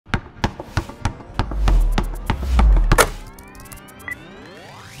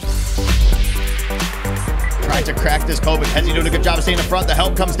to crack this Kobe. Hezzy doing a good job of staying in front. The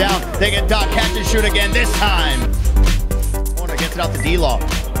help comes down. They get Doc, catch and shoot again this time. Corner gets it out to D-Law.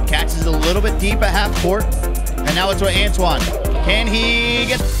 Catches a little bit deep at half court. And now it's with Antoine. Can he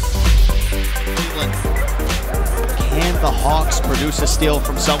get... Cleveland. Can the Hawks produce a steal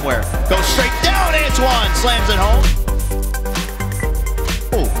from somewhere? Goes straight down, Antoine slams it home.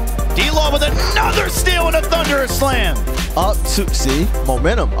 Oh, D-Law with another steal and a thunderous slam. Up two, see,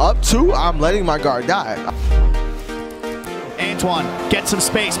 momentum. Up two, I'm letting my guard die. Antoine gets some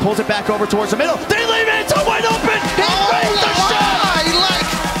space, pulls it back over towards the middle. They leave Antoine wide open. He makes the shot.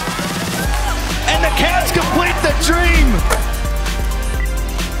 And the Cavs complete the dream.